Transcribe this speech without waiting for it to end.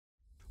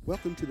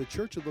Welcome to the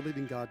Church of the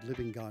Living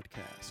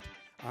Godcast.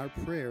 Our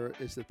prayer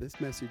is that this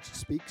message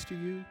speaks to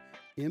you,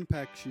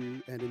 impacts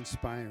you, and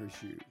inspires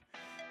you.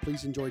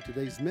 Please enjoy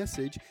today's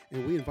message,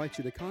 and we invite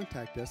you to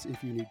contact us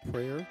if you need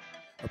prayer,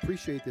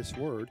 appreciate this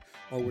word,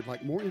 or would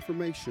like more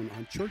information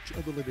on Church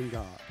of the Living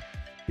God.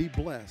 Be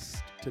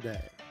blessed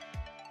today.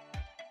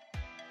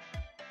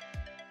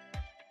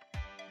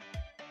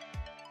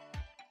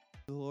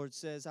 The Lord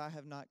says, I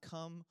have not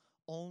come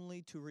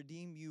only to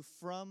redeem you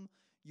from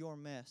your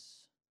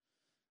mess,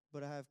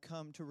 but I have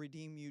come to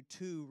redeem you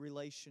to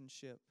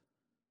relationship.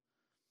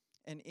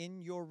 And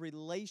in your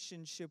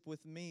relationship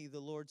with me, the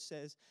Lord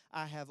says,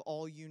 I have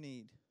all you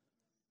need.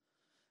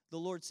 The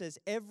Lord says,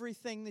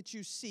 everything that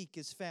you seek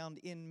is found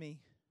in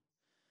me.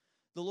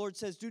 The Lord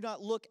says, do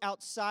not look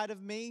outside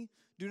of me.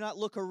 Do not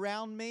look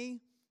around me.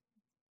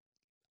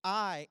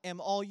 I am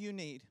all you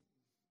need.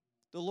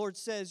 The Lord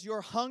says,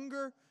 your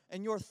hunger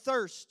and your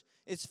thirst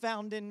is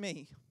found in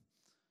me.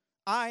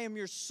 I am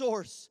your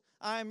source.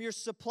 I am your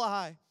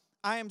supply.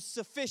 I am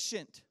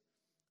sufficient.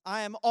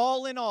 I am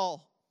all in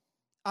all.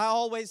 I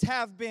always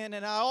have been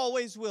and I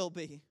always will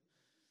be.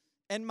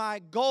 And my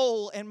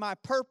goal and my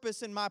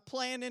purpose and my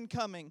plan in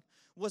coming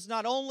was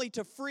not only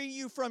to free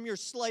you from your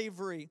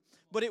slavery,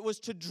 but it was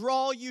to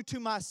draw you to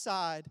my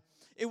side.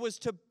 It was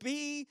to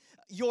be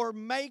your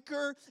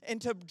maker and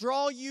to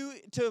draw you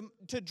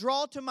to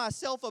draw to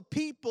myself a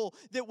people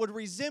that would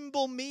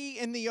resemble me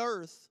in the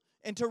earth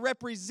and to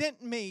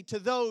represent me to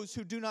those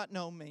who do not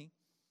know me.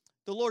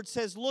 The Lord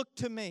says, look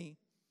to me.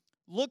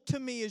 Look to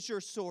me as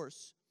your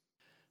source.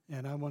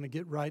 And I want to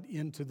get right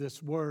into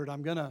this word.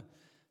 I'm going to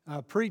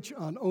preach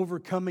on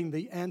overcoming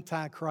the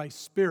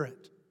Antichrist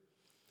spirit.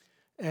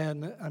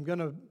 And I'm going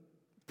to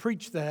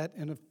preach that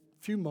in a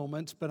few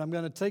moments, but I'm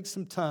going to take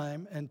some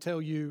time and tell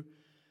you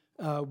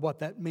what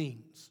that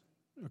means.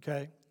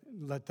 Okay?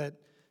 Let that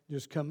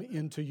just come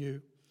into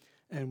you,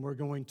 and we're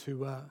going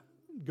to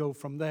go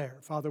from there.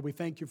 Father, we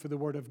thank you for the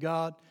Word of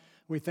God.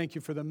 We thank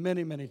you for the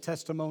many, many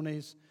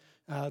testimonies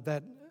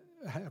that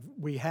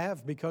we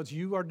have because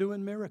you are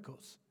doing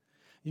miracles.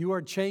 You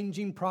are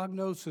changing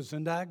prognosis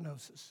and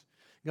diagnosis.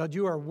 God,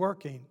 you are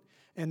working,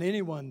 and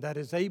anyone that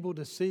is able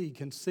to see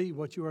can see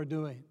what you are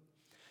doing.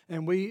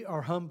 And we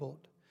are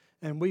humbled,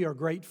 and we are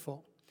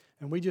grateful.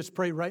 And we just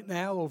pray right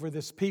now over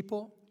this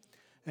people,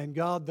 and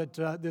God,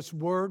 that this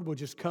word will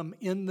just come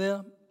in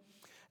them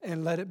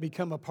and let it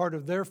become a part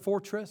of their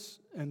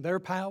fortress and their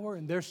power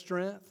and their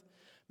strength,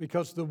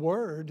 because the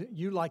word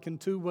you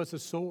likened to was a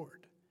sword.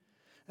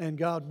 And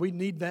God, we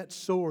need that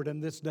sword in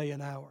this day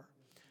and hour.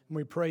 And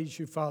we praise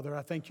you, Father.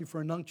 I thank you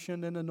for an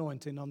unction and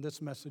anointing on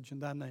this message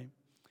in thy name.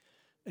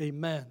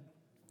 Amen.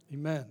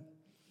 Amen.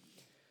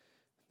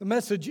 The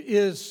message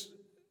is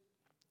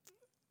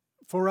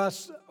for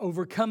us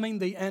overcoming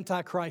the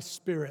Antichrist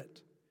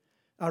spirit.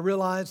 I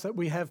realize that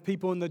we have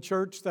people in the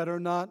church that are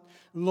not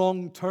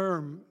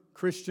long-term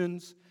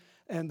Christians,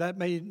 and that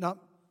may not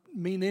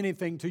mean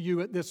anything to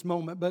you at this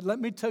moment. But let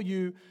me tell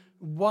you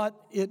what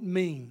it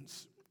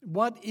means.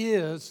 What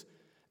is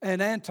an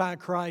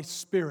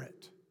Antichrist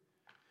spirit?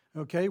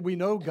 Okay, we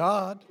know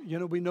God.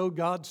 We know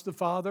God's the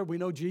Father. We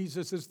know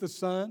Jesus is the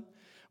Son.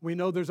 We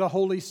know there's a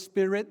Holy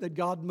Spirit that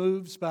God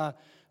moves by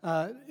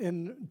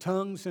in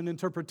tongues and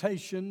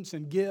interpretations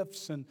and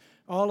gifts and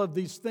all of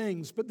these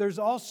things. But there's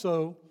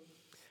also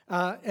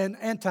an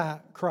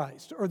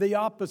Antichrist, or the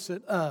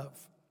opposite of.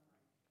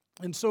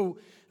 And so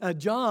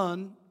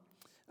John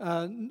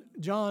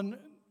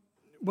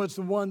was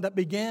the one that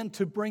began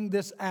to bring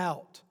this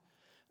out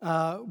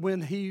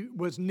when he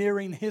was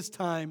nearing his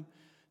time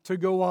to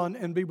go on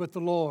and be with the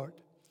Lord.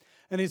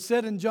 And he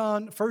said in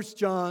 1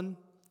 John,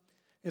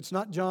 it's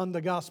not John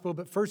the Gospel,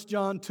 but 1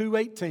 John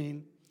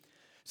 2:18,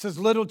 says,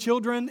 little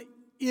children,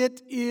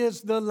 it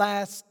is the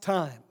last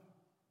time.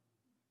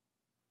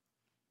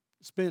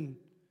 It's been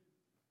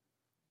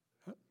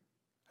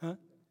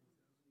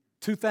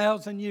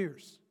 2,000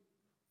 years.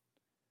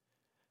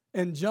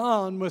 And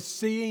John was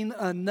seeing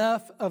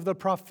enough of the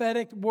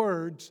prophetic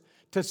words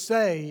to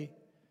say,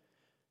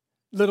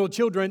 little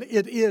children,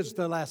 it is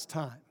the last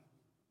time.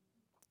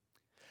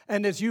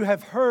 And as you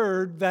have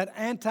heard that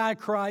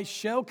Antichrist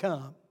shall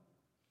come,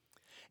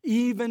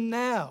 even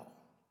now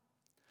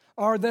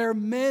are there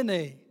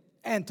many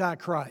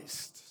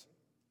Antichrists,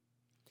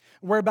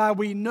 whereby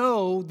we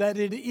know that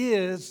it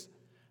is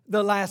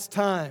the last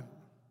time.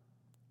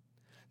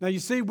 Now you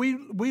see,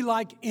 we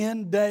like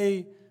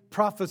end-day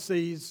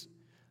prophecies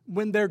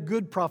when they're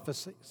good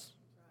prophecies.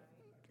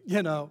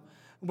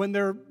 When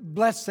they're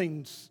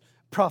blessings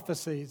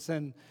prophecies,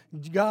 and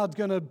God's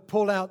going to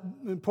pour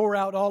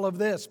out all of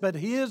this. But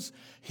His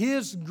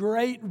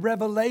great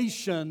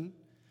revelation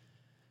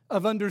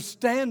of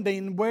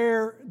understanding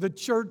where the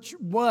church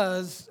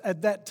was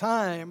at that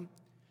time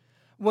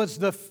was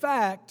the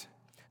fact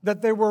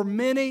that there were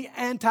many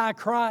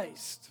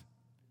antichrists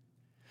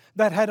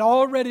that had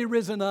already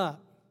risen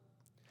up.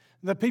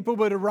 The people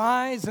would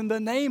arise in the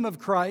name of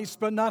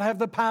Christ, but not have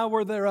the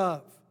power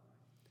thereof.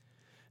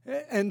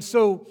 And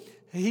so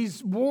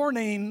He's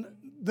warning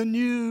the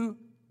New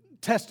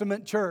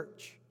Testament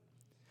church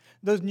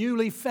the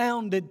newly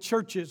founded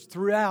churches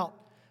throughout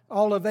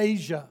all of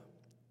Asia.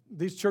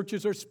 These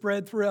churches are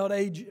spread throughout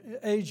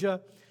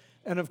Asia,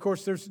 and of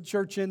course there's a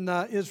church in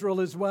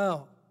Israel as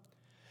well.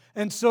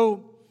 And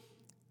so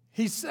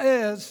he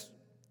says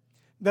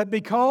that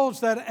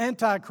because that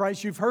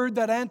Antichrist, you've heard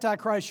that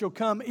Antichrist shall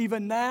come,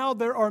 even now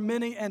there are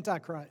many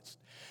Antichrists.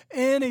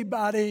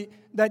 Anybody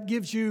that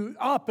gives you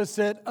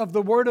opposite of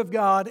the Word of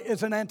God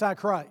is an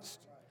Antichrist.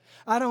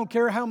 I don't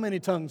care how many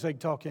tongues they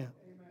talk in.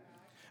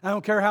 I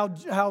don't care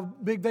how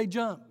big they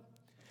jump.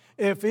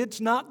 If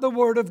it's not the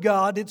Word of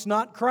God, it's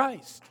not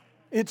Christ.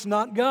 It's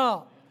not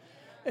God.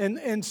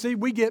 And see,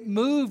 we get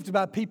moved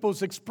by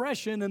people's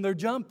expression and their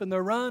jump and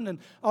their run and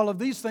all of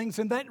these things,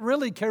 and that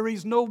really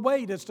carries no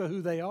weight as to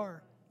who they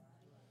are.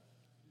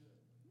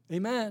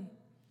 Amen.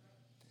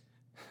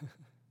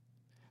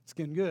 It's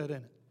getting good,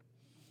 isn't it?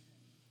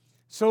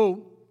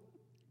 So,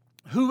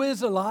 who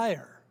is a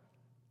liar?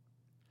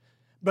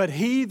 But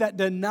he that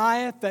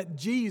denieth that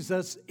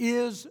Jesus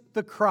is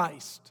the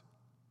Christ.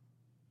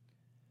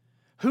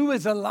 Who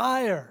is a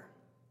liar?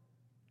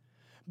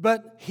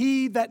 But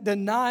he that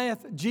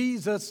denieth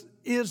Jesus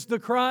is the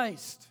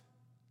Christ.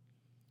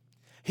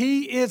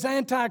 He is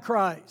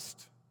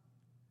Antichrist,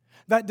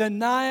 that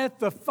denieth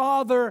the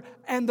Father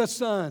and the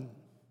Son.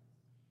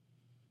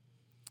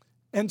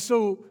 And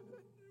so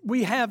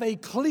we have a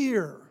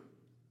clear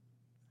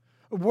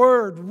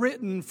word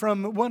written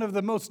from one of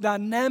the most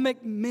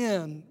dynamic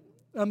men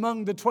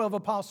among the 12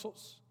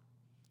 apostles.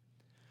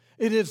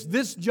 It is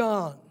this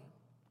John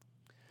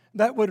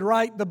that would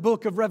write the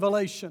book of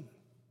Revelation.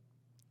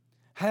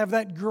 Have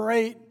that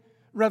great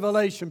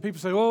revelation. People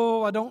say,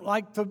 oh, I don't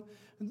like the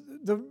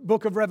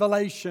book of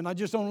Revelation. I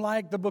just don't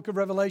like the book of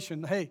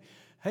Revelation.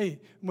 Hey,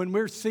 when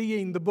we're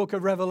seeing the book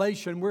of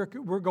Revelation, we're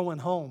going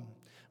home.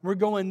 We're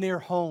going near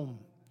home.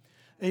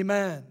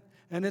 Amen.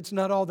 And it's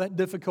not all that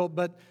difficult,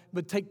 but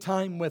take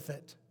time with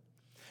it.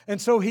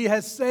 And so he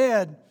has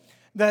said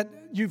that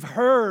you've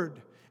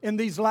heard in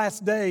these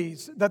last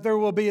days that there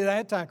will be an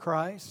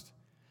Antichrist.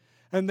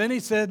 And then he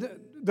said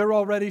they're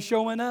already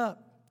showing up.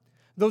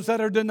 Those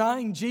that are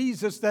denying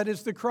Jesus, that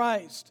is the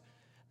Christ.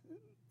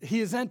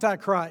 He is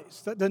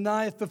Antichrist, that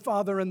denieth the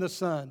Father and the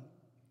Son.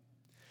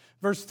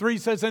 Verse 3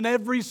 says, and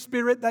every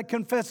spirit that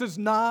confesses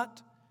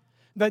not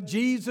that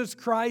Jesus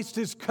Christ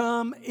is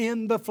come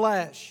in the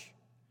flesh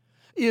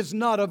is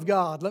not of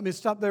God. Let me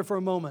stop there for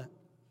a moment.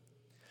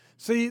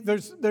 See,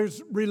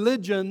 there's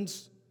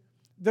religions.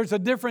 There's a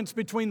difference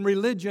between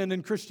religion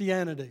and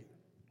Christianity.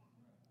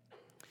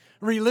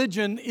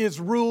 Religion is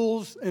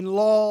rules and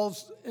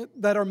laws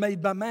that are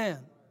made by man.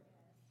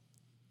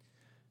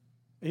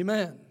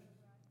 Amen.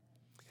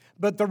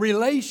 But the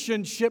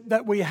relationship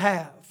that we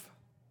have,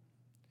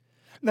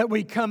 that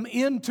we come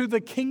into the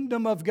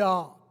kingdom of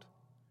God,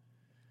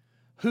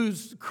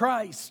 whose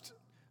Christ,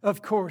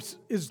 of course,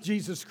 is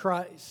Jesus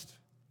Christ.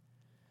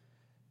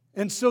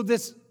 And so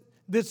this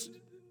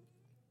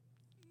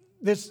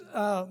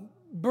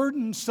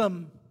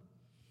burdensome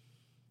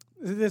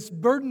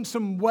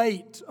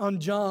weight on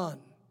John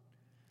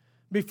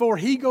before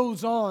he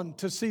goes on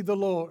to see the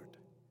Lord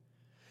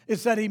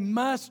is that he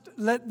must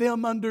let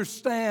them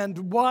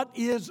understand what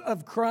is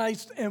of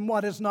Christ and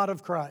what is not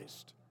of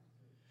Christ.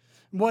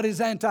 What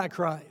is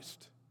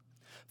Antichrist?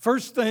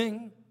 First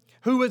thing,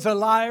 who is a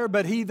liar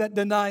but he that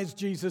denies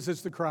Jesus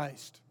is the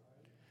Christ?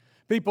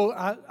 People,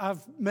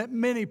 I've met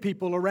many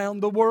people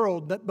around the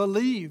world that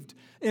believed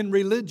in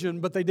religion,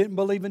 but they didn't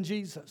believe in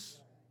Jesus.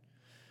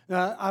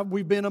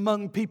 We've been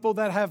among people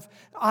that have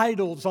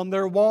idols on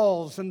their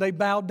walls, and they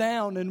bow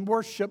down and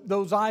worship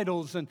those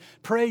idols and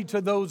pray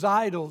to those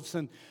idols.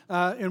 And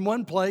in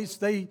one place,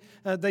 they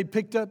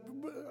picked up,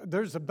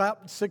 there's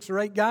about 6 or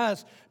 8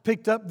 guys,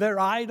 picked up their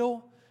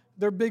idol,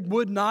 their big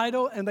wooden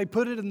idol, and they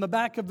put it in the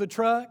back of the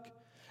truck,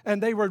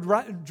 and they were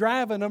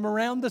driving them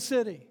around the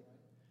city.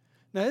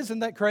 Now, isn't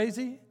that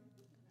crazy?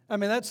 I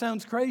mean, that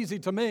sounds crazy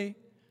to me.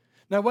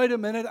 Now, wait a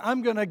minute.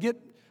 I'm going to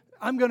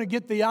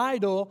get the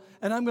idol,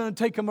 and I'm going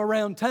to take him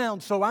around town.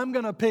 So I'm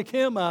going to pick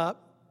him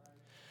up.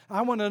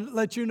 I want to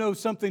let you know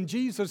something.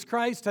 Jesus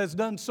Christ has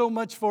done so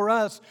much for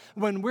us.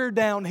 When we're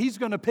down, He's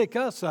going to pick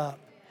us up.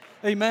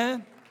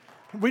 Amen?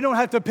 We don't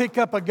have to pick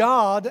up a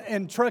God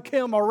and truck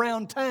Him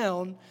around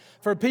town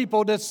for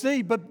people to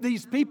see. But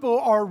these people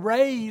are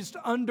raised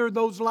under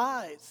those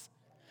lies.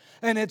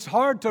 And it's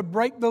hard to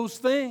break those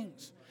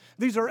things.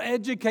 These are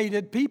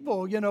educated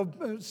people. You know,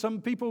 some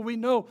people we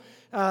know,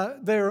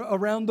 they're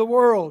around the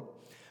world.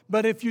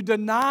 But if you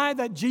deny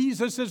that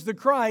Jesus is the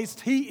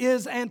Christ, He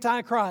is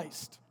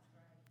Antichrist.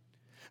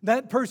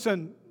 That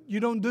person, you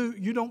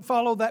don't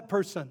follow that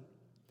person.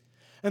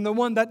 And the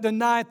one that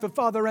denieth the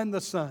Father and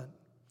the Son.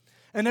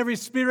 And every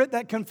spirit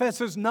that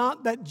confesses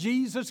not that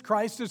Jesus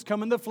Christ is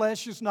come in the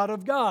flesh is not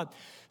of God.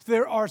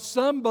 There are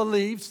some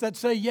beliefs that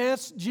say,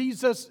 yes,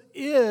 Jesus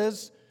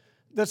is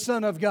the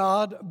Son of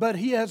God, but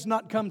He has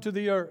not come to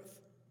the earth.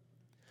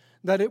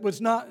 That it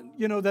was not,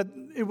 that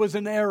it was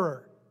an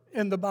error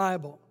in the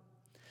Bible.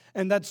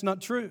 And that's not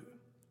true.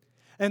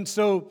 And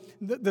so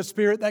the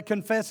spirit that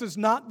confesses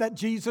not that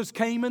Jesus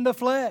came in the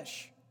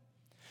flesh.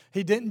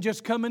 He didn't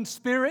just come in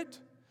spirit.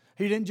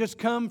 He didn't just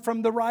come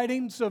from the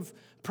writings of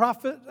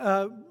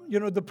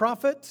the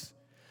prophets.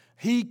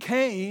 He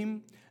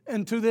came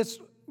into this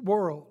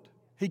world.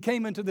 He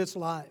came into this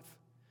life.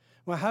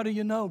 Well, how do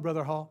you know,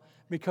 Brother Hall?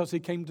 Because He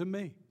came to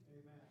me.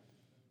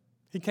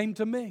 He came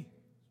to me.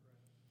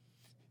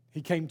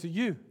 He came to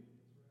you.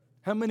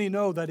 How many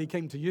know that He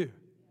came to you?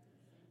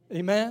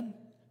 Amen?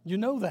 You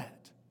know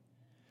that.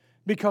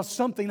 Because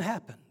something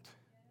happened.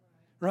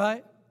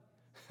 Right?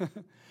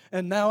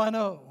 And now I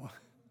know.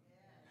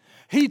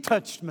 He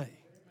touched me.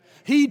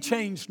 He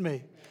changed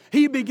me.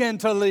 He began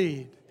to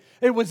lead.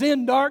 It was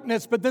in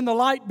darkness, but then the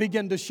light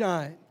began to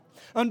shine.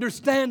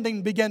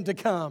 Understanding began to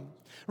come.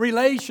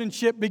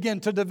 Relationship began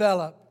to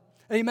develop.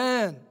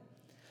 Amen.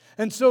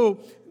 And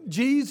so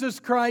Jesus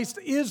Christ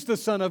is the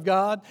Son of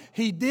God.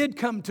 He did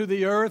come to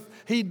the earth.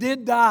 He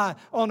did die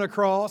on a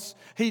cross.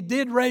 He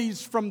did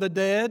raise from the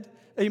dead.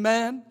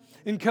 Amen.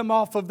 And come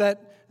off of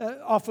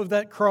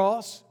that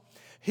cross.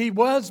 He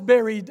was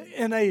buried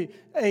in a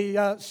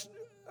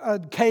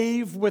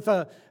cave with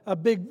a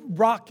big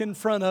rock in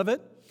front of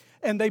it.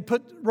 And they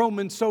put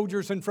Roman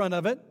soldiers in front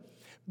of it.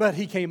 But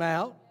He came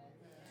out.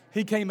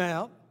 He came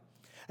out.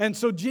 And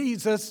so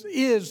Jesus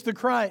is the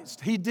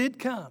Christ. He did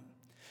come.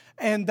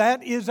 And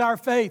that is our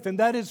faith. And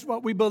that is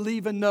what we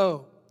believe and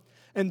know.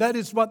 And that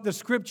is what the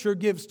Scripture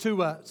gives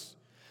to us.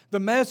 The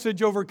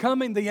message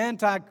overcoming the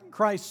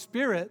Antichrist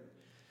spirit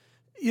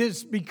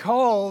is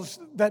because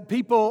that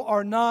people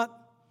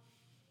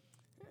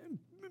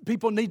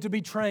need to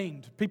be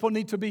trained.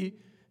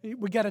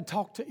 We got to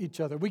talk to each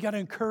other. We got to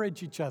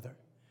encourage each other.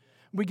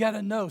 We got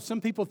to know.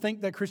 Some people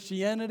think that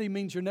Christianity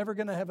means you're never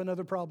going to have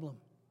another problem.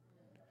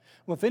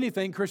 Well, if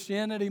anything,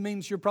 Christianity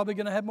means you're probably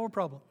going to have more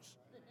problems.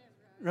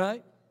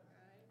 Right?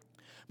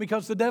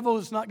 Because the devil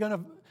is not going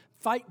to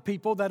fight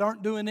people that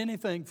aren't doing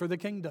anything for the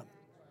kingdom.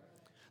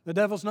 The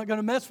devil's not going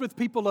to mess with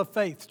people of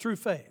faith, true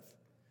faith.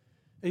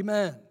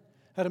 Amen.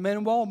 Had a man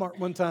in Walmart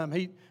one time.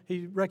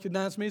 He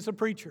recognized me as a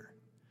preacher.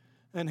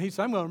 And he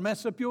said, I'm going to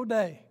mess up your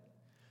day.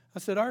 I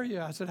said, are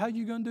you? I said, how are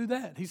you going to do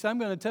that? He said, I'm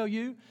going to tell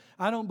you,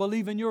 I don't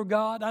believe in your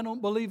God, I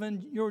don't believe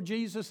in your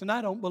Jesus, and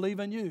I don't believe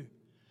in you.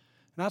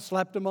 And I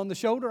slapped him on the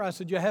shoulder. I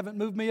said, you haven't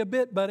moved me a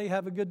bit, buddy.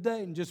 Have a good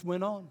day. And just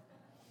went on.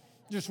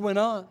 Just went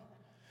on.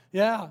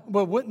 Yeah,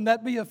 well, wouldn't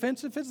that be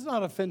offensive? It's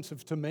not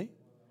offensive to me.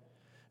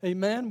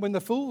 Amen. When the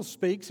fool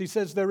speaks, he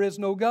says there is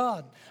no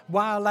God.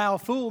 Why allow a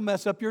fool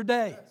mess up your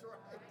day?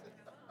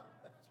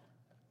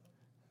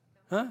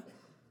 Huh?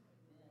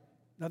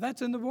 Now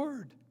that's in the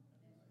Word.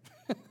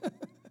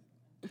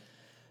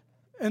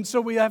 And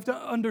so we have to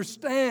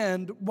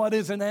understand what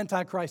is an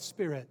Antichrist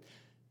spirit.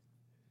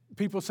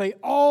 People say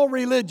all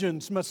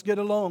religions must get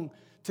along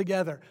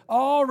together.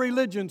 All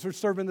religions are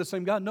serving the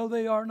same God. No,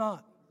 they are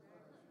not.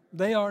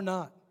 They are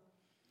not.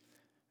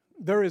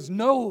 There is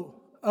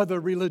no other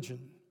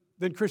religion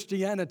than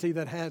Christianity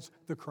that has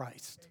the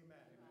Christ.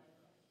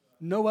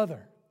 No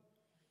other.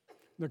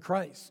 The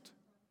Christ.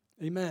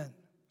 Amen.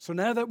 So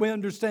now that we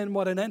understand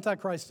what an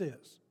Antichrist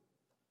is,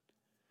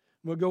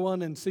 we'll go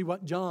on and see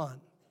what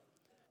John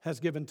has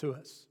given to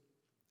us.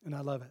 And I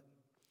love it.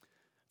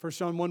 1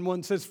 John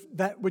 1:1 says,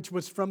 that which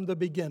was from the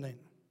beginning,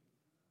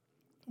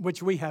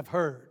 which we have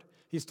heard.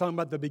 He's talking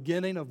about the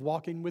beginning of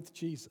walking with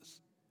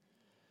Jesus.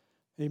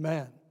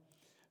 Amen.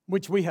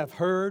 Which we have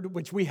heard,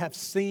 which we have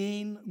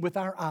seen with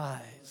our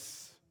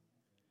eyes,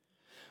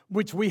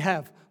 which we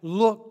have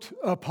looked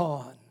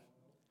upon,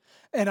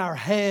 and our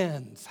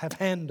hands have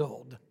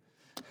handled.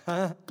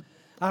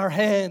 Our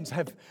hands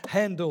have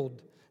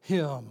handled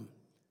Him.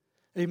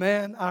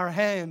 Amen. Our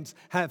hands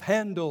have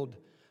handled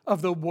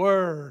of the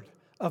Word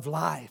of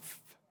life.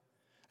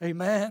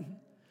 Amen.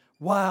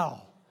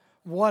 Wow.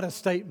 What a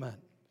statement.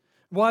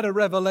 What a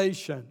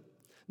revelation.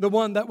 The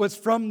one that was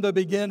from the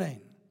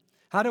beginning.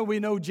 How do we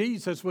know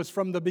Jesus was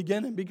from the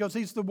beginning? Because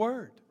He's the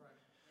Word.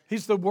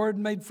 He's the Word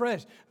made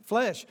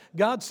flesh.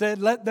 God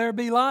said, let there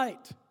be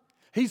light.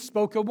 He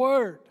spoke a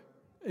word.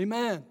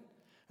 Amen.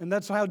 And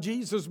that's how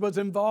Jesus was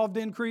involved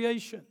in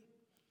creation.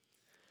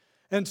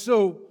 And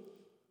so,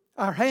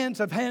 our hands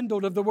have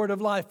handled of the word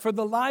of life, for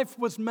the life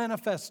was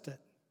manifested,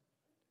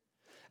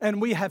 and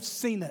we have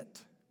seen it,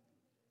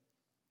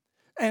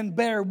 and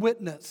bear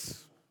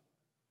witness,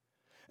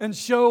 and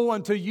show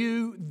unto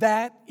you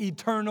that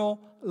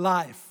eternal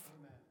life.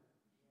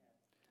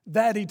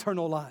 That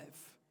eternal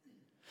life,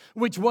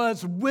 which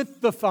was with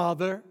the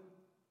Father,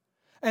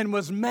 and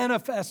was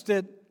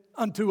manifested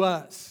unto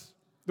us.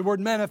 The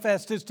word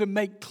manifest is to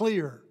make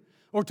clear,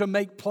 or to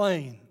make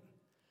plain.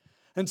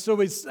 And so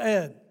He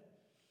said,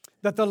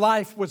 that the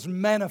life was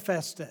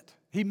manifested.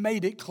 He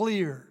made it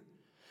clear.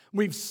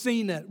 We've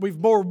seen it. We've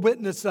bore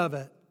witness of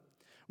it.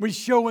 We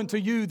show unto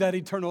you that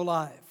eternal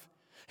life.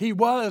 He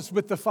was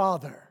with the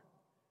Father.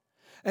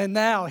 And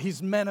now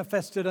He's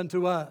manifested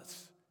unto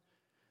us.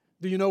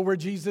 Do you know where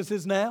Jesus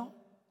is now?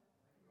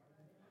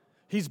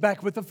 He's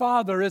back with the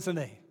Father, isn't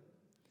He?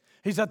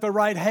 He's at the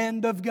right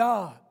hand of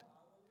God.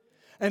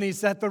 And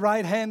He's at the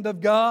right hand of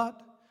God,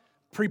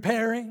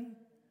 preparing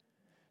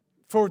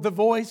for the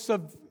voice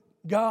of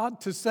God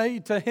to say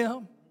to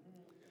Him,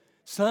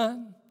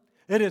 Son,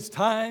 it is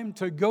time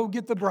to go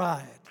get the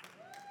bride.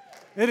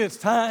 It is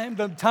time.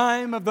 The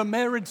time of the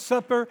marriage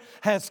supper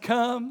has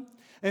come,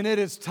 and it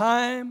is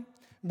time.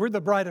 We're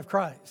the bride of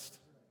Christ.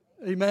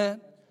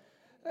 Amen.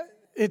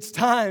 It's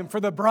time for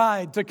the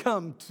bride to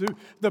come to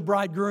the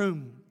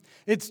bridegroom.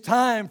 It's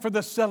time for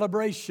the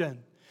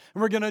celebration.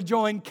 And we're going to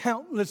join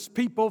countless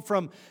people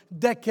from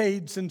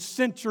decades and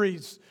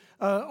centuries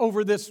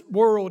over this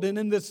world and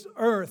in this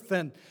earth,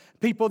 and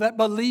people that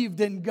believed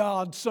in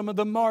God, some of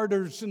the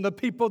martyrs and the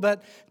people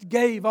that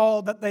gave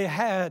all that they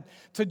had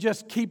to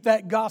just keep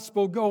that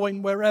gospel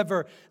going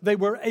wherever they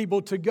were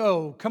able to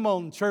go. Come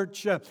on,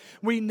 church.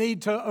 We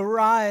need to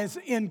arise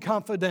in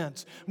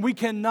confidence. We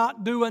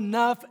cannot do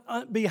enough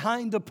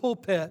behind the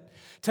pulpit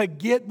to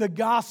get the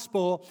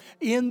gospel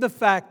in the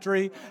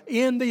factory,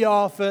 in the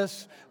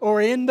office,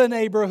 or in the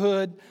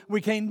neighborhood.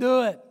 We can't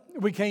do it.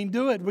 We can't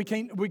do it. We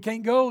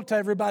can't go to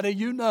everybody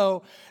you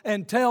know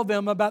and tell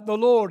them about the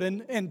Lord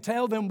and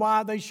tell them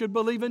why they should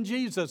believe in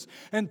Jesus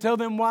and tell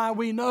them why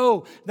we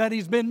know that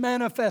He's been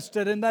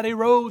manifested and that He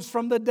rose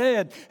from the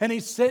dead and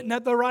He's sitting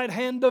at the right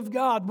hand of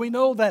God. We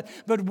know that,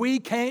 but we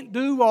can't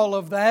do all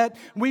of that.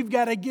 We've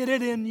got to get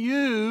it in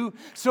you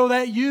so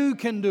that you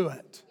can do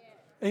it.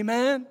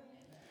 Amen?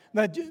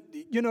 But,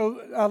 you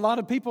know, a lot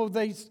of people,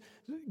 they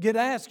get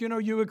asked, you know,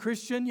 you a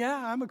Christian? Yeah,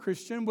 I'm a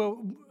Christian.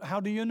 Well, how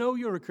do you know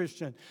you're a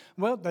Christian?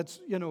 Well, that's,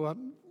 you know,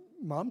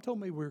 Mom told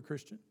me we're a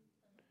Christian.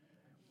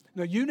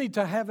 Now, you need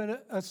to have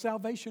a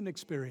salvation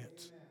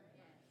experience.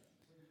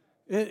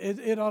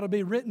 It ought to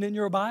be written in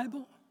your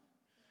Bible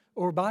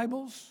or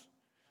Bibles,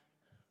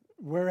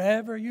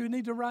 wherever you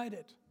need to write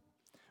it.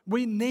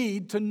 We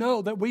need to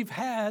know that we've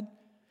had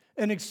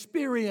an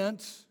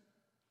experience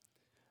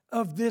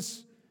of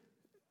this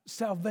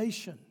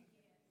salvation.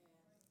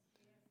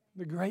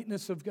 The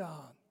greatness of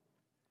God.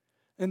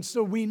 And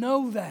so we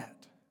know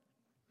that.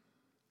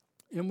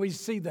 And we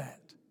see that.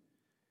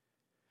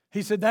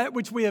 He said, that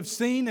which we have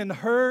seen and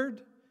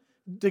heard,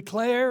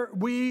 declare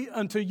we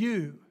unto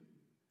you.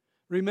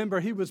 Remember,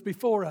 He was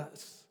before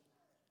us.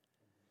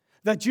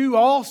 That you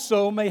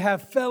also may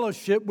have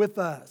fellowship with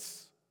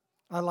us.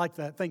 I like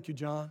that. Thank you,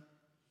 John.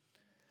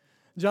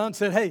 John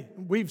said, hey,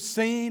 we've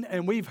seen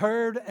and we've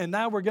heard, and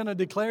now we're going to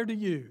declare to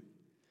you.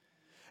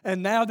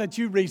 And now that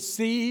you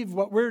receive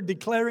what we're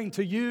declaring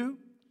to you,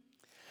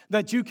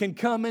 that you can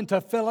come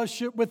into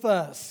fellowship with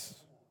us.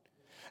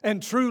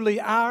 And truly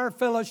our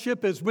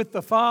fellowship is with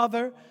the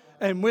Father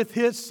and with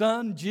His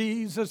Son,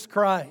 Jesus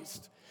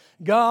Christ.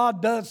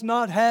 God does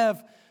not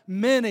have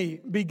many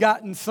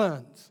begotten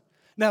sons.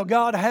 Now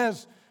God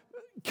has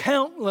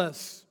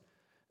countless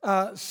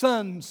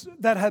sons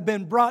that have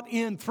been brought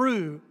in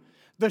through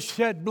the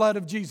shed blood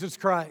of Jesus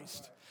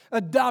Christ.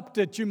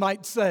 Adopted, you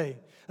might say.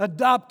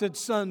 Adopted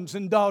sons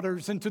and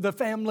daughters into the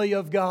family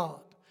of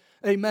God.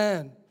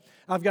 Amen.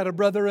 I've got a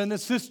brother and a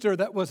sister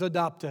that was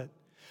adopted.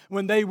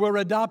 When they were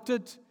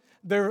adopted,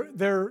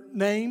 their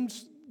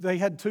names, they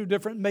had two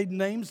different maiden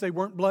names. They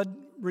weren't blood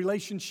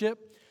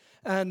relationship.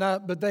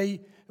 But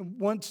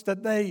once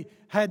that they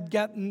had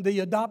gotten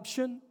the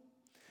adoption,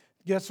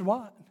 guess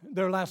what?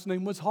 Their last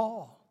name was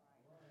Hall.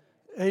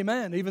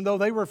 Amen. Even though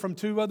they were from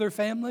two other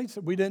families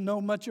that we didn't know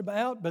much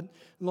about, but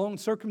long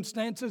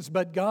circumstances,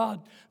 but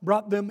God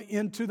brought them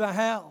into the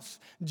house.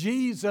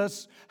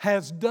 Jesus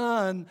has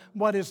done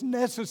what is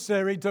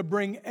necessary to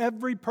bring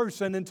every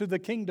person into the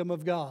kingdom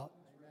of God.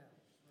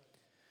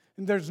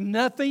 And there's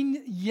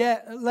nothing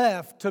yet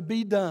left to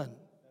be done.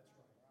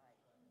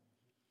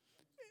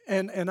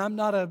 And I'm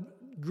not a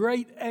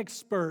great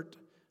expert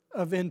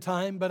of end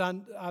time, but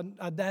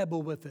I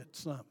dabble with it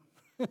some.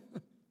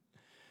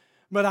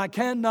 But I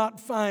cannot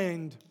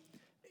find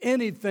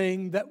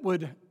anything that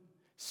would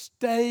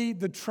stay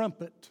the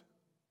trumpet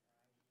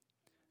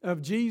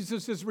of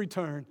Jesus'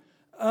 return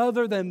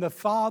other than the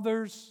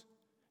Father's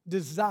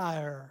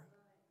desire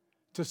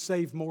to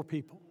save more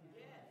people.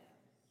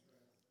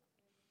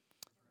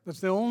 That's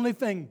the only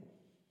thing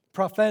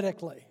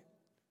prophetically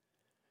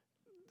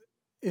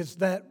is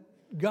that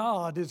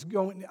God is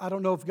going. I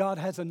don't know if God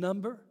has a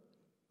number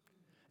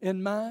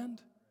in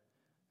mind.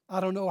 I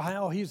don't know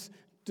how He's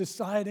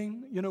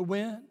deciding,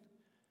 when.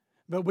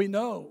 But we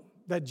know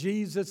that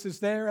Jesus is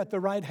there at the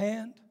right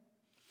hand.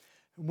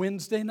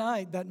 Wednesday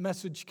night, that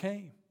message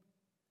came.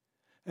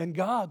 And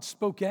God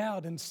spoke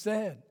out and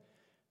said,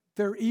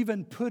 they're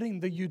even putting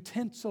the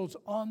utensils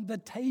on the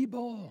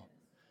table.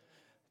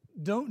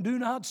 Do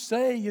not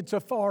say it's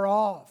afar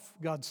off,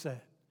 God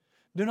said.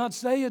 Do not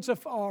say it's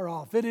afar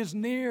off. It is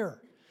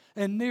near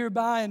and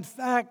nearby. In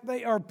fact,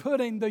 they are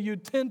putting the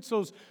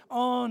utensils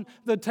on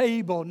the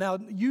table. Now,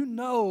 you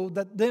know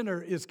that dinner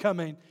is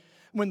coming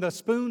when the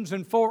spoons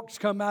and forks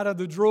come out of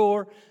the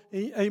drawer.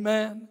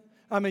 Amen.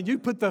 I mean, you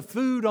put the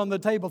food on the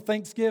table,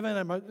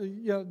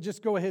 Thanksgiving,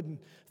 just go ahead and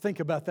think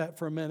about that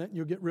for a minute.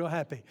 You'll get real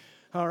happy.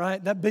 All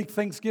right, that big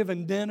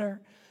Thanksgiving dinner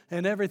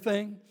and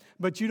everything.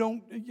 But you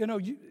don't,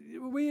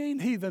 we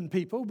ain't heathen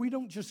people. We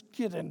don't just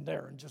get in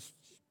there and just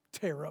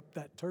tear up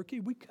that turkey.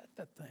 We cut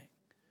that thing,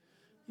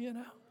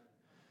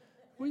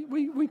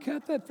 We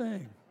cut that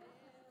thing.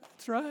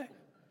 That's right.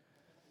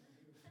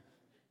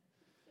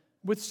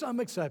 with some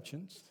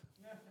exceptions.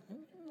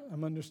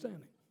 I'm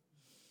understanding.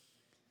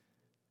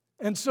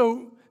 And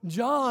so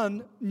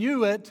John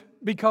knew it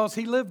because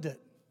he lived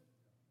it.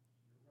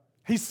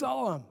 He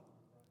saw him.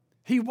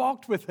 He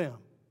walked with him.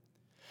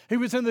 He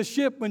was in the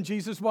ship when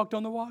Jesus walked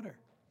on the water.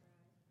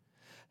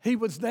 He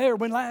was there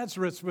when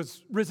Lazarus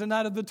was risen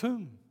out of the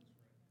tomb.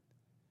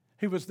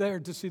 He was there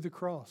to see the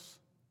cross.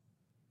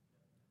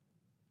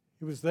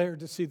 He was there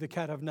to see the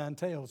cat of nine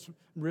tails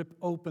rip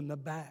open the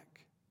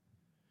back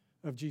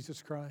of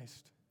Jesus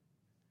Christ.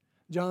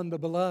 John the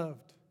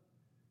Beloved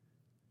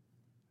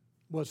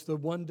was the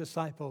one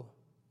disciple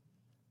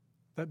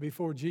that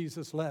before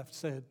Jesus left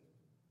said,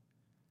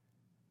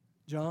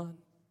 John,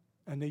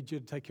 I need you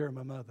to take care of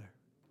my mother.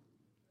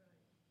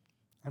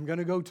 I'm going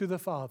to go to the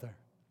Father,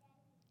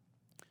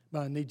 but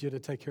I need you to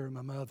take care of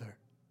my mother.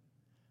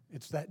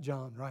 It's that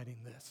John writing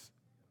this.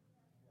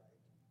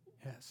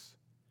 Yes.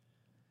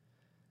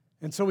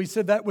 And so he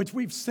said, that which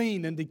we've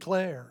seen and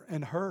declare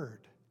and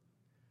heard,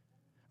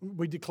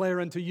 we declare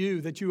unto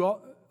you that you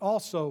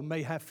also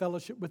may have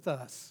fellowship with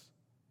us.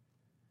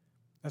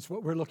 That's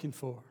what we're looking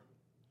for.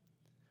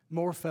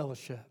 More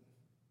fellowship.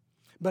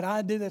 But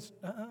I did this.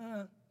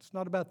 It's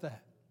not about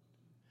that.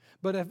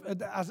 But if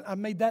I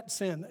made that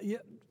sin,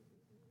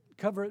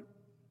 cover it.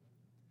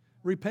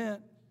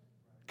 Repent.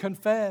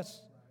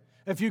 Confess.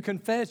 If you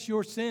confess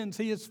your sins,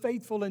 He is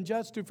faithful and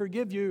just to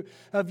forgive you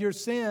of your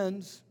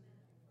sins.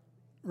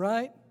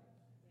 Right?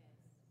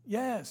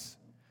 Yes.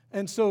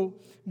 And so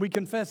we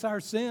confess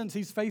our sins.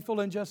 He's faithful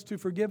and just to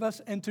forgive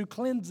us and to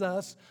cleanse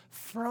us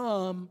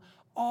from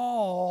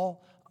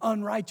all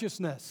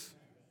unrighteousness.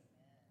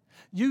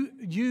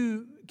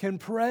 You can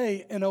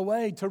pray in a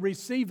way to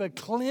receive a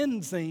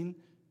cleansing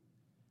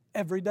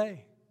every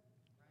day.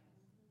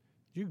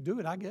 You can do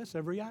it, I guess,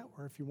 every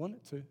hour if you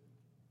wanted to.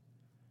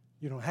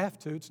 You don't have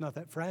to. It's not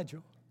that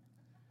fragile.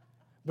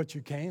 But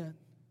you can.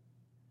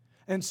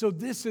 And so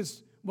this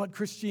is what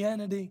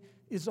Christianity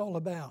is all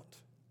about.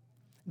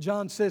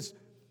 John says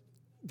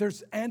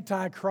there's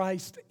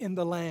Antichrist in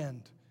the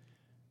land.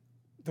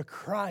 The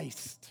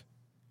Christ,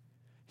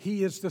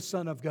 He is the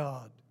Son of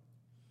God.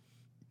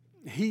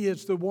 He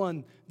is the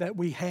one that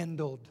we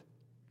handled.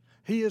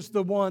 He is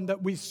the one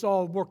that we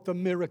saw work the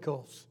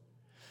miracles.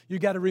 You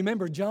got to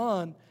remember,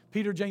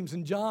 Peter, James,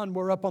 and John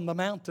were up on the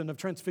mountain of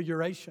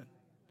transfiguration.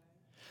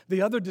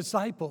 The other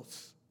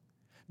disciples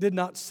did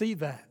not see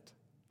that.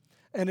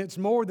 And it's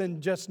more than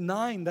just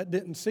 9 that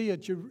didn't see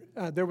it.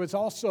 There was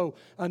also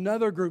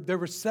another group. There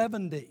were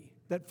 70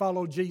 that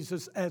followed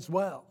Jesus as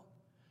well.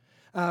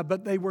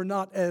 But they were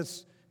not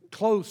as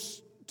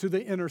close to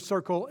the inner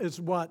circle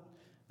as what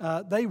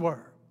they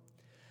were.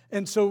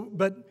 And so,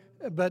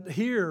 but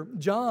here,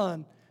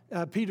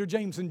 Peter,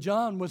 James, and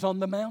John was on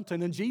the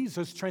mountain, and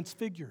Jesus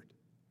transfigured.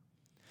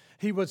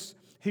 He was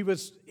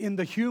in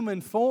the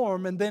human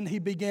form, and then He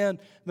began,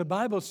 the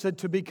Bible said,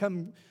 to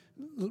become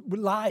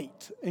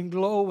light and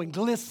glowing,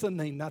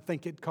 glistening, I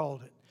think it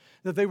called it.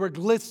 That they were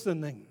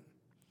glistening.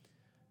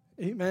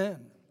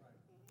 Amen.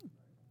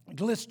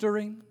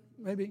 Glistering,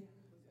 maybe.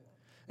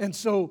 And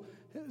so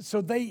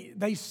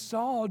they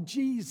saw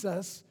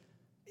Jesus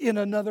in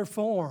another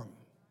form.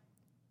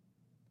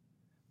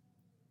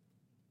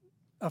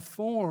 A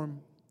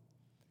form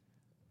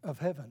of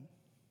heaven.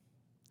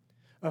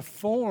 A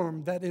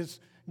form that is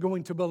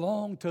going to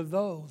belong to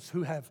those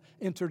who have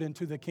entered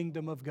into the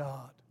kingdom of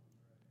God.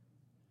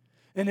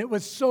 And it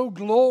was so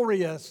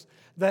glorious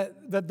that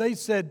they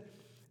said,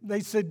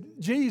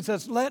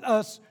 Jesus, let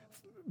us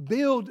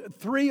build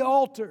 3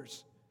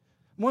 altars.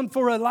 One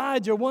for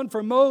Elijah, one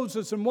for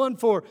Moses, and one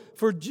for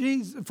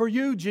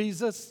you,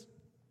 Jesus.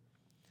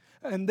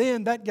 And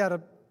then that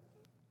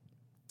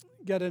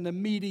got an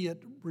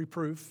immediate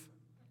reproof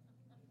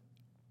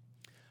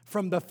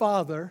from the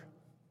Father.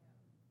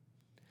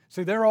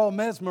 See, they're all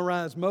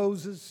mesmerized.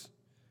 Moses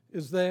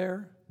is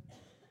there.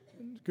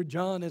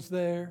 John is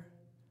there.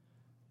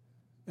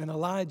 And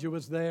Elijah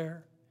was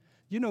there.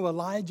 You know,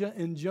 Elijah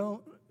and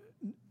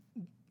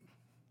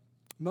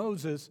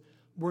Moses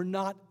were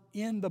not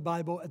in the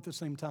Bible at the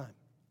same time.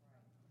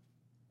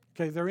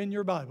 Okay, they're in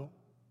your Bible.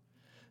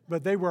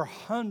 But they were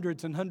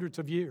hundreds and hundreds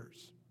of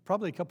years.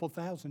 Probably a couple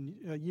thousand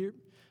years,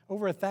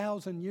 over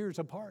 1,000 years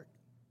apart.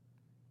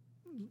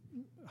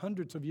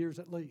 Hundreds of years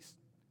at least.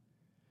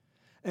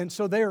 And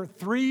so there are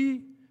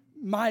 3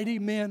 mighty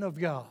men of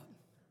God.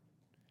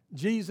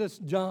 Jesus,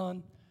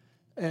 John,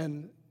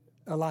 and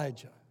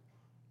Elijah.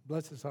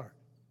 Bless his heart.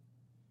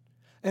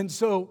 And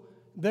so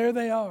there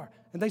they are.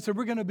 And they said,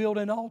 we're going to build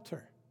an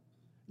altar.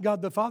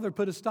 God the Father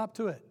put a stop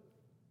to it.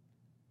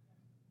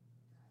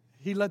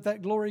 He let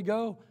that glory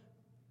go.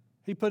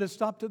 He put a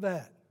stop to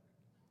that.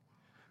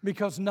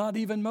 Because not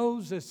even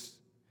Moses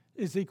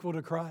is equal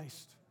to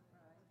Christ.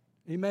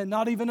 Amen.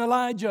 Not even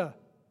Elijah.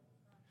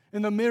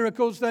 And the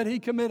miracles that he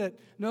committed.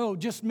 No,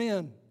 just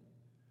men.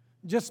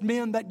 Just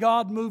men that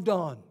God moved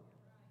on.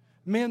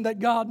 Men that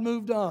God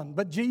moved on.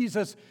 But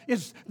Jesus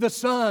is the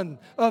Son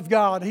of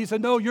God. He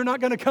said, no, you're not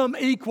going to come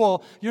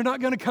equal. You're not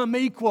going to come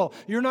equal.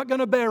 You're not going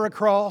to bear a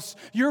cross.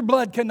 Your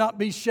blood cannot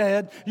be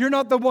shed. You're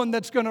not the one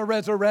that's going to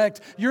resurrect.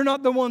 You're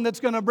not the one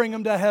that's going to bring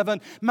them to heaven.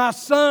 My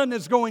Son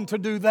is going to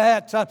do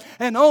that.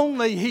 And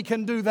only He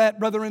can do that,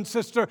 brother and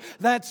sister.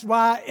 That's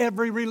why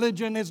every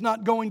religion is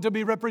not going to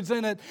be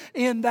represented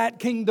in that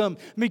kingdom,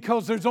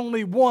 because there's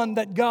only one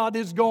that God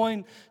is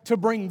going to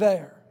bring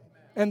there.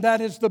 And that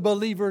is the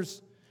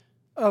believers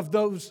of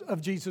those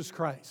of Jesus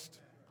Christ.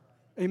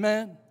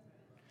 Amen?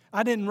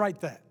 I didn't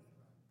write that.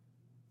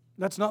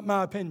 That's not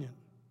my opinion.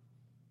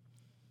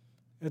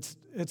 It's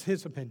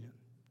His opinion.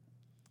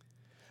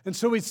 And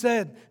so He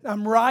said,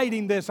 I'm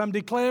writing this, I'm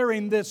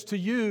declaring this to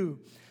you,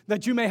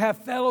 that you may have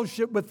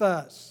fellowship with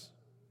us.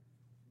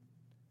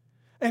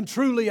 And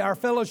truly our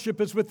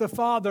fellowship is with the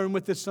Father and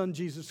with His Son,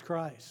 Jesus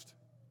Christ.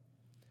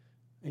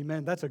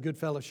 Amen. That's a good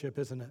fellowship,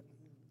 isn't it?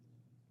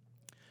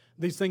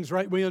 These things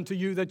write we unto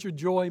you, that your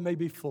joy may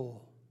be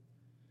full.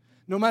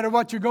 No matter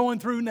what you're going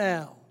through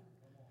now,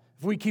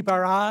 if we keep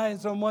our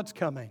eyes on what's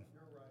coming,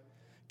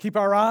 keep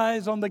our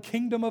eyes on the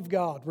kingdom of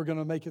God, we're going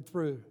to make it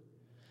through.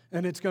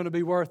 And it's going to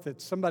be worth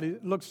it. Somebody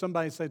and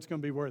say it's going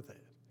to be worth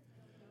it.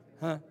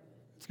 Huh?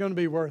 It's going to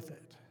be worth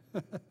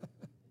it.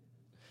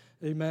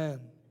 Amen.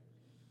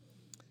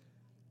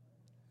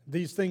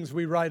 These things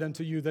we write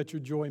unto you, that your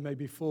joy may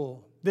be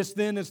full. This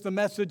then is the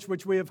message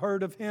which we have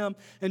heard of Him,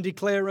 and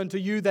declare unto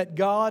you that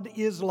God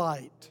is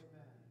light.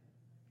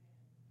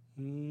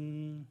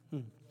 Mm-hmm.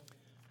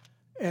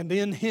 And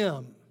in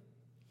Him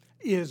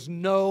is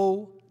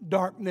no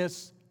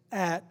darkness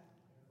at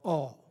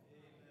all.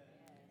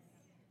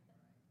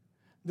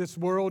 This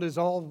world is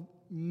all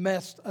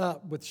messed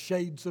up with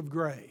shades of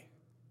gray.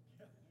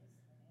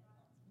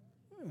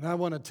 And I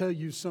want to tell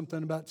you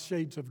something about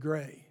shades of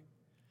gray.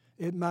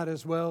 It might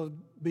as well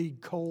be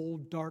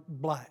cold, dark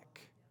black.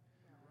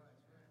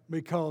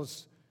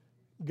 Because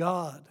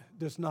God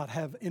does not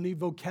have any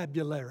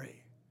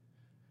vocabulary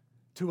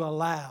to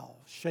allow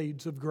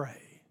shades of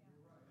gray.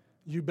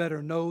 You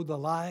better know the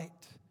light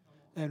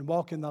and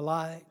walk in the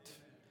light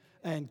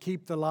and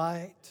keep the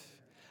light.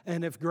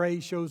 And if gray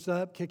shows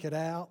up, kick it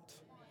out.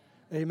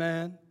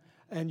 Amen.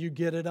 And you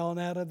get it on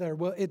out of there.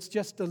 Well, it's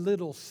just a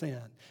little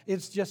sin.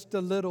 It's just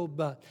a little,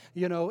 but,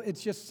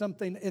 it's just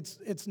something,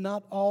 it's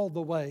not all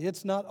the way.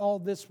 It's not all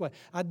this way.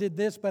 I did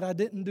this, but I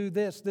didn't do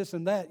this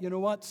and that. You know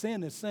what?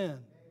 Sin is sin. Amen.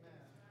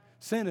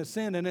 Sin is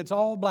sin, and it's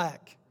all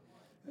black.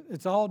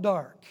 It's all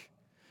dark.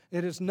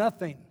 It is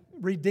nothing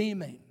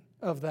redeeming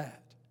of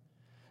that.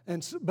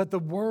 But the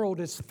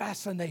world is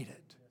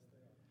fascinated,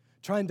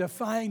 trying to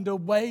find a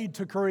way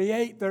to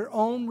create their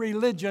own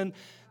religion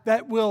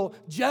that will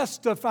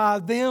justify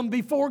them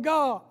before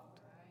God.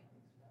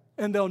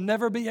 And they'll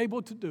never be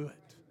able to do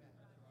it.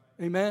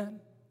 Amen?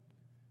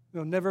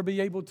 They'll never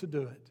be able to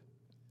do it.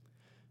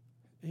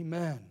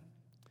 Amen.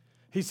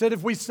 He said,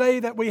 if we say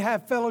that we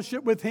have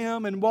fellowship with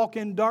Him and walk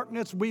in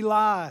darkness, we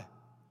lie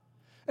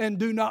and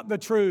do not the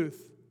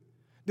truth.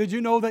 Did you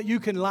know that you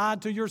can lie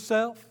to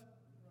yourself?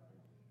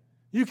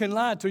 You can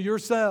lie to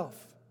yourself.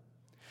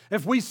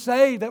 If we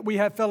say that we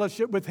have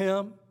fellowship with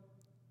Him,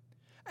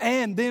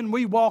 and then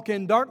we walk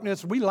in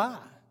darkness, we lie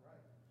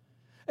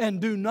and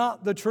do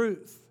not the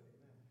truth.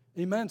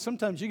 Amen.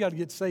 Sometimes you got to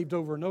get saved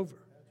over and over.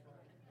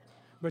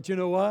 But you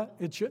know what?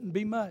 It shouldn't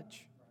be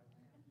much.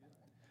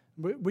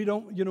 We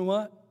don't, you know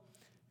what?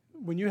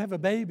 When you have a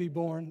baby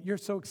born, you're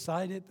so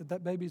excited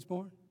that baby's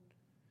born.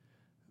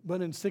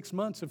 But in 6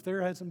 months, if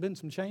there hasn't been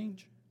some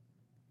change,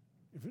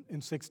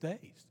 in 6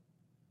 days,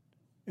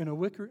 in a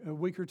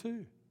week or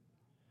two,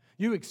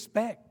 you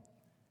expect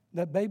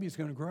that baby's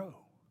going to grow.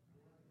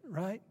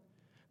 Right?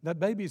 That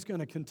baby's going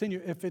to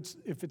continue. If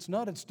it's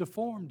not, it's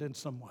deformed in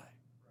some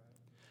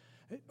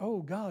way.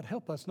 Oh, God,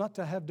 help us not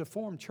to have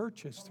deformed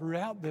churches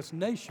throughout this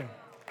nation.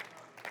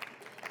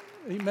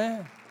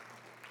 Amen.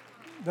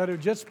 That are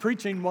just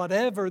preaching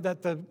whatever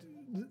that the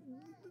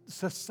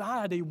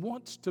society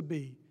wants to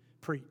be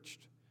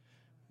preached.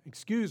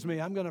 Excuse me,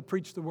 I'm going to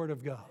preach the Word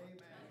of God.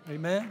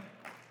 Amen.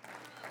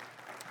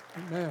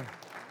 Amen.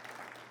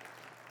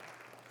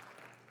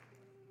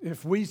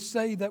 If we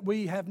say that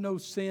we have no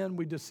sin,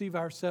 we deceive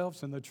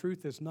ourselves and the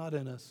truth is not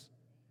in us.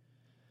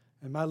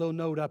 And my little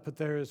note I put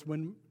there is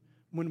when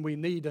we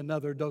need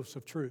another dose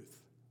of truth.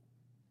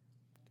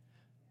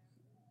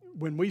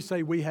 When we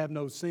say we have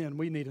no sin,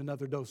 we need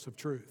another dose of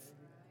truth.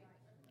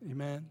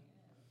 Amen.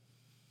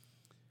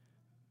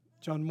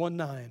 John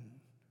 1:9.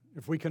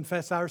 If we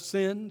confess our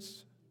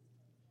sins,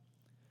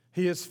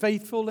 He is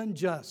faithful and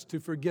just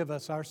to forgive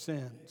us our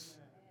sins.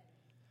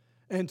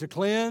 And to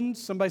cleanse,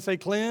 somebody say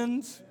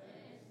cleanse.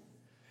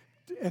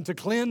 And to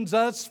cleanse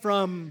us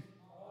from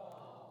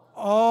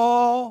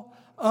all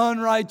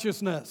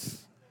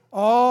unrighteousness.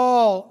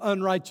 All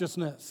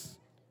unrighteousness.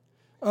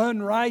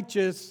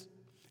 Unrighteous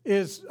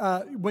is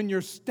when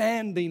your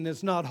standing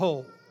is not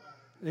whole.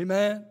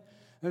 Amen?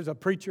 There's a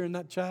preacher in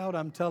that child,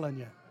 I'm telling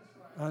you.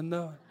 I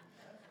know.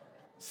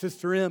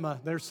 Sister Emma.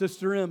 There's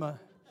Sister Emma.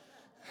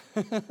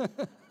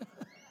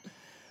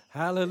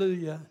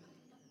 Hallelujah.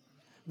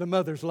 The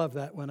mothers love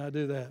that when I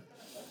do that.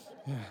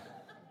 Yeah.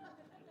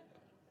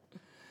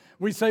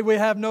 We say we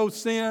have no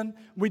sin,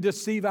 we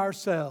deceive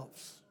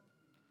ourselves.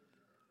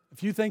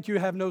 If you think you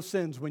have no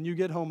sins, when you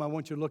get home, I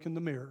want you to look in the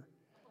mirror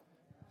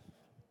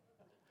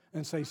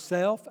and say,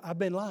 self, I've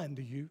been lying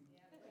to you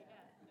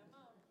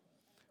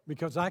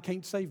because I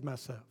can't save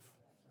myself.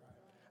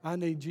 I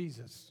need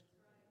Jesus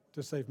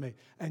to save me.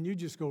 And you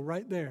just go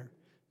right there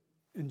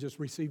and just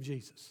receive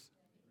Jesus.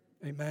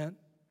 Amen.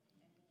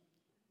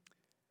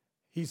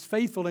 He's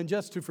faithful and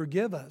just to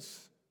forgive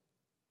us.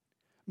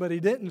 But He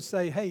didn't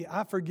say, hey,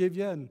 I forgive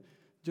you, and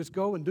just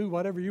go and do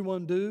whatever you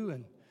want to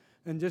do,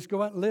 and just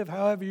go out and live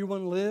however you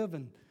want to live,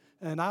 and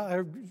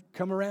I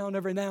come around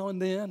every now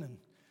and then and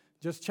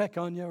just check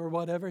on you or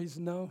whatever. He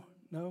said, no.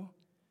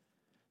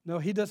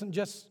 He doesn't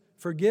just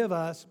forgive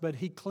us, but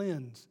He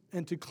cleanses,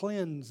 and to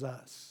cleanse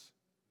us.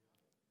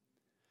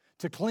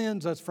 To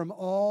cleanse us from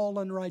all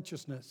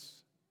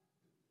unrighteousness.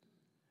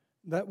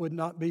 That would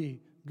not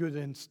be good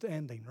in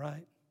standing,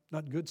 right?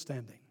 Not good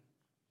standing.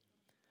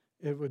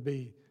 It would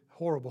be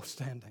horrible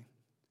standing.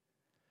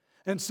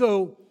 And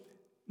so,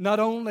 not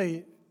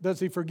only does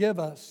He forgive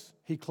us,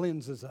 He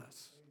cleanses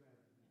us.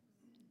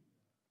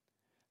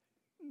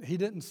 He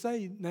didn't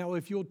say, now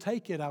if you'll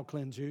take it, I'll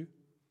cleanse you.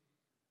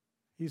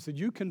 He said,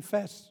 you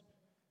confess.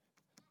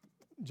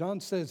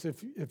 John says,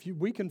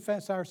 we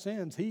confess our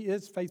sins, He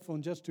is faithful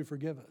and just to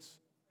forgive us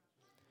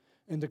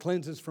and to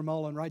cleanse us from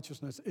all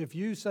unrighteousness. If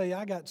you say,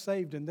 I got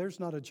saved and there's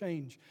not a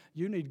change,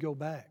 you need to go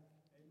back.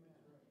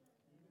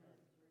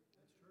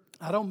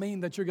 I don't mean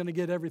that you're going to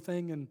get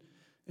everything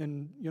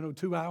in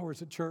 2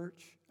 hours at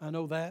church. I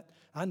know that.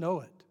 I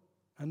know it.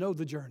 I know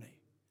the journey.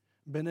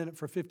 Been in it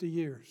for 50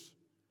 years.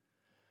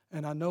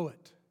 And I know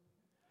it.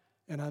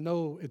 And I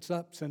know it's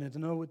ups and I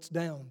know it's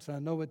downs. I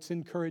know it's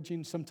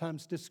encouraging,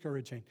 sometimes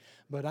discouraging.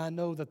 But I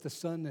know that the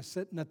Son is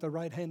sitting at the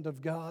right hand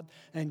of God,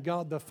 and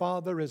God the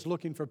Father is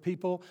looking for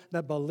people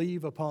that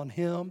believe upon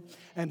Him,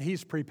 and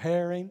He's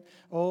preparing.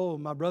 Oh,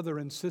 my brother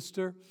and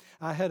sister,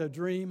 I had a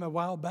dream a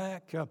while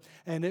back,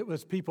 and it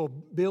was people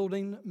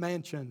building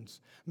mansions.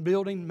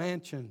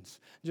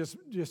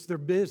 Just they're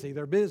busy.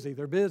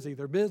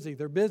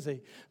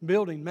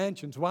 Building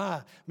mansions.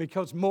 Why?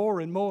 Because more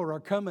and more are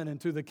coming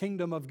into the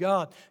kingdom of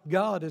God.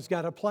 God has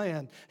got a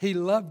plan. He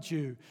loved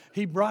you.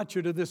 He brought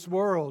you to this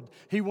world.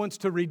 He wants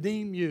to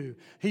redeem you.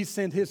 He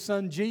sent His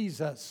Son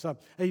Jesus.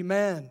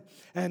 Amen.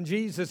 And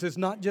Jesus is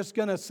not just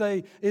going to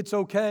say, it's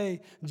okay.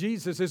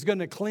 Jesus is going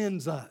to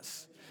cleanse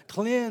us.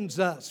 Cleanse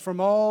us from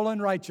all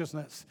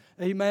unrighteousness.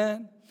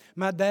 Amen.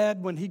 My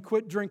dad, when he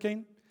quit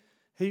drinking,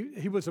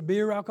 he was a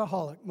beer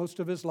alcoholic most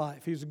of his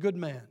life. He was a good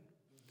man.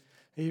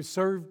 He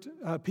served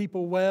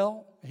people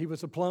well. He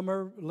was a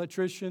plumber,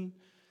 electrician,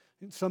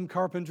 some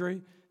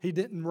carpentry. He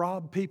didn't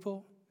rob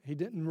people. He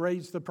didn't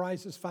raise the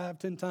prices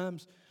 5-10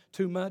 times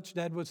too much.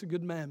 Dad was a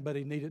good man, but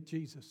he needed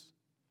Jesus.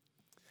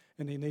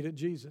 And he needed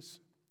Jesus.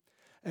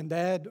 And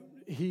Dad,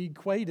 he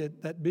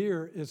equated that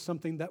beer is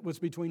something that was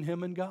between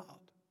him and God.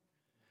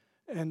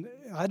 And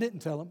I didn't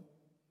tell him.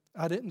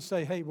 I didn't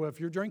say, hey, well, if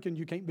you're drinking,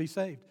 you can't be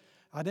saved.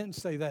 I didn't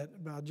say that.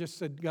 I just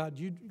said, God,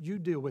 you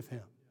deal with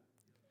him.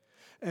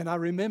 And I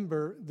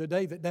remember the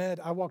day that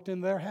I walked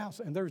into their house,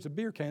 and there was a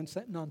beer can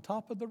sitting on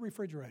top of the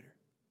refrigerator.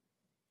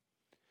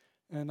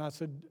 And I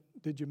said,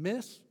 did you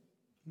miss?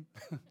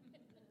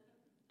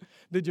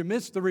 Did you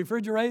miss the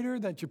refrigerator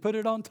that you put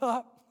it on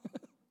top?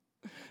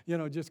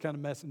 Just kind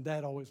of messing.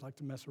 Dad always liked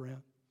to mess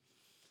around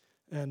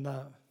and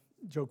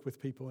joke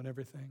with people and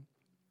everything.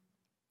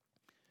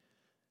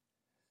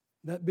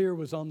 That beer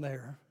was on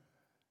there,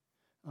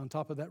 on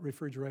top of that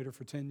refrigerator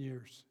for 10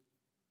 years.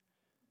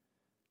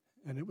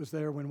 And it was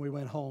there when we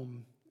went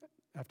home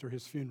after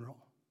his funeral.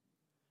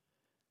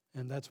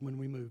 And that's when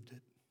we moved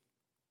it.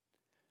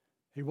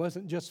 He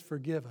wasn't just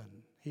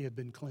forgiven, he had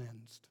been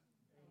cleansed.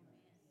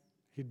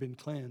 He'd been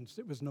cleansed.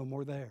 It was no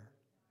more there.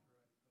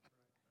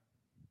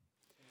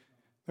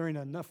 There ain't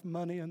enough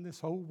money in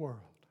this whole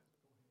world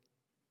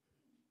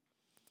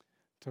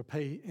to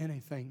pay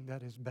anything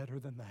that is better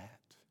than that.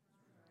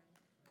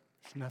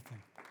 There's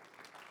nothing.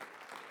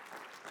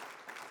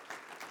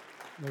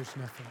 There's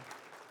nothing.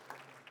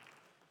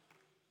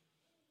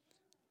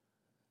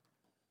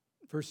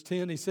 Verse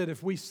 10, he said,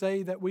 if we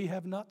say that we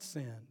have not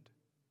sinned,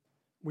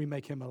 we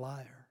make him a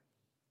liar,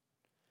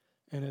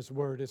 and his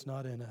word is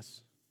not in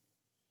us.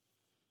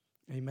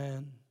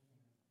 Amen.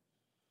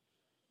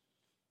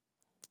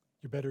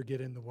 You better get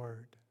in the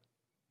word.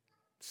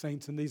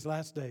 Saints, in these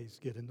last days,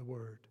 get in the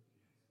word.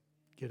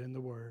 Get in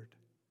the word.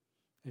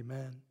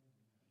 Amen.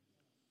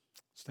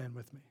 Stand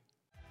with me.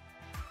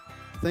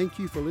 Thank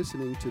you for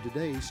listening to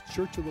today's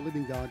Church of the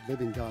Living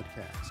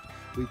Godcast.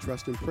 We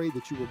trust and pray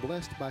that you were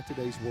blessed by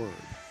today's word.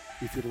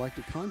 If you'd like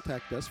to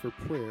contact us for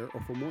prayer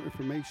or for more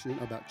information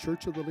about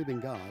Church of the Living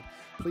God,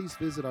 please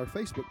visit our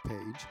Facebook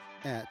page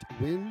at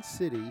Win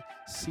City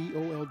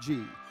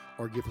COLG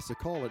or give us a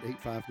call at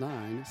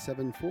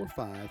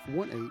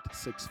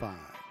 859-745-1865.